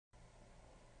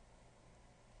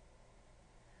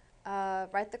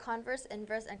write the converse,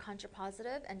 inverse, and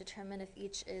contrapositive and determine if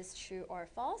each is true or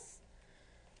false.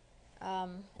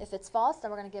 If it's false,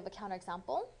 then we're going to give a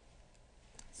counterexample.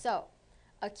 So,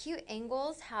 acute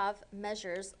angles have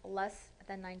measures less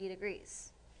than 90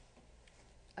 degrees.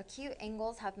 Acute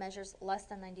angles have measures less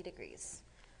than 90 degrees.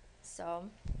 So,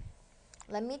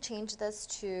 let me change this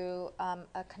to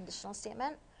a conditional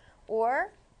statement.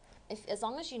 Or, as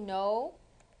long as you know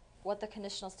what the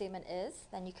conditional statement is,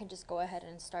 then you can just go ahead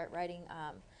and start writing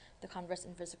the converse,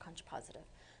 inverse, or contrapositive.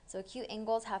 So acute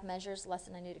angles have measures less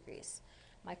than 90 degrees.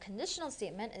 My conditional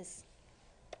statement is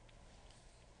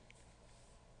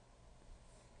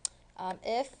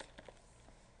if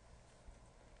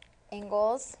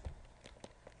angles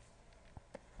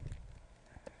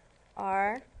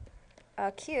are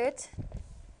acute,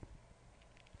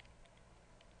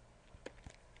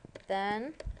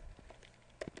 then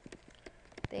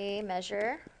they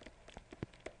measure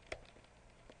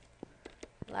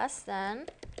less than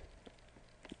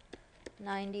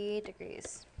 90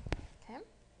 degrees. Okay?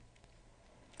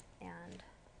 And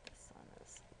this one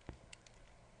is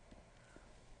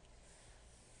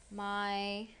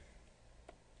my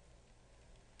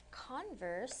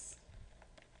converse.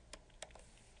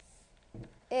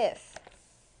 If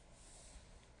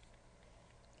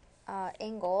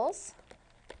angles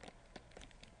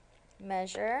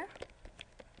measure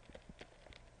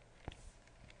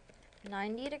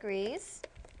 90 degrees,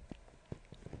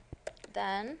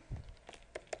 then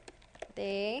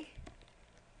they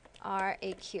are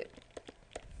acute.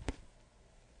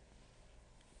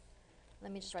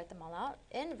 Let me just write them all out.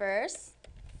 Inverse,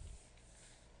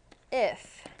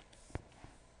 if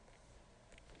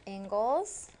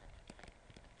angles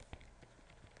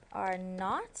are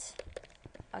not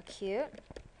acute,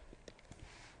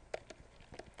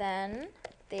 then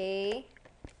they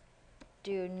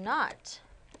do not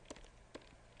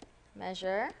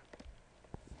measure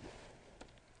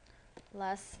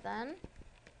less than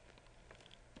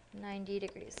 90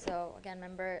 degrees. So again,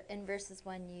 remember, inverse is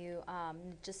when you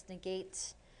just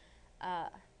negate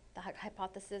the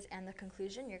hypothesis and the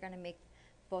conclusion. You're going to make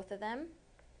both of them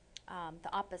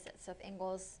the opposite. So if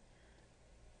angles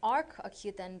are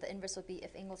acute, then the inverse will be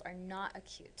if angles are not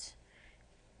acute.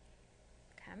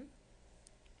 Okay.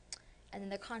 And then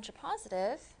the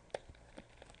contrapositive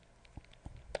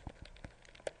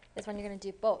is when you're going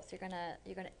to do both. You're going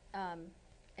to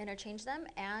interchange them,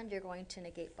 and you're going to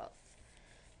negate both.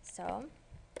 So,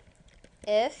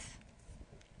 if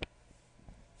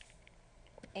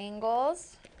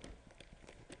angles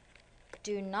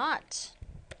do not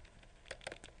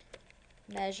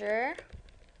measure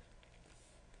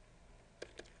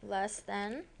less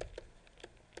than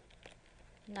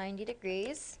 90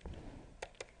 degrees,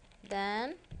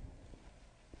 then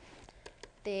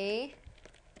they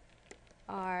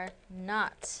are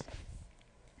not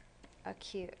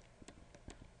acute.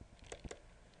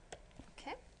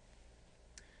 Okay?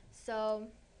 So,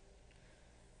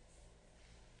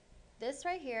 this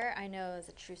right here I know is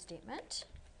a true statement.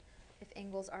 If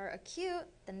angles are acute,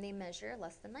 then they measure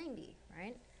less than 90,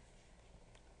 right?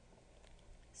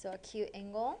 So acute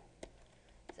angle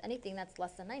is anything that's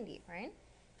less than 90, right?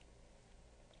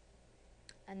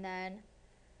 And then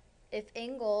if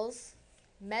angles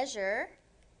measure,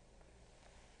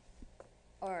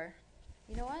 or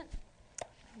you know what?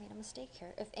 I made a mistake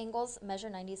here. If angles measure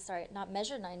 90, sorry, not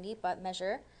measure 90, but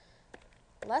measure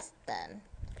less than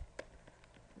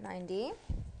 90,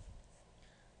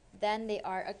 then they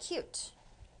are acute.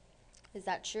 Is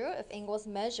that true? If angles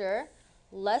measure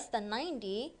less than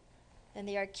 90, then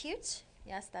they are acute?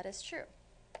 Yes, that is true.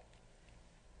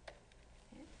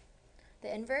 Okay.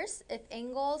 The inverse, if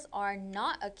angles are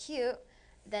not acute,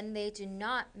 then they do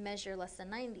not measure less than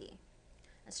 90.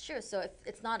 That's true. So if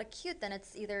it's not acute, then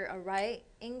it's either a right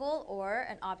angle or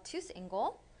an obtuse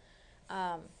angle.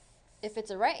 If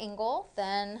it's a right angle,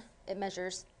 then it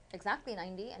measures exactly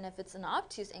 90, and if it's an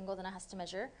obtuse angle, then it has to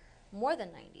measure more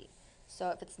than 90. So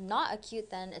if it's not acute,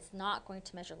 then it's not going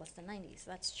to measure less than 90.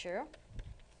 So that's true.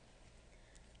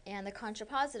 And the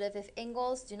contrapositive, if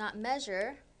angles do not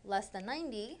measure less than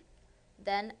 90,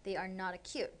 then they are not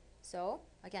acute. So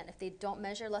again, if they don't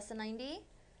measure less than 90,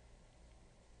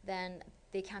 then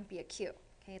they can't be acute.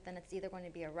 Okay, then it's either going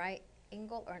to be a right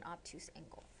angle or an obtuse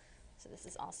angle. So this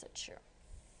is also true.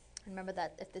 And remember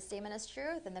that if the statement is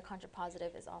true, then the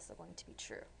contrapositive is also going to be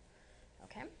true.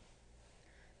 Okay?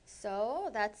 So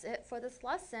that's it for this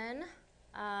lesson.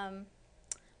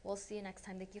 We'll see you next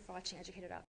time. Thank you for watching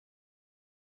Educator.com.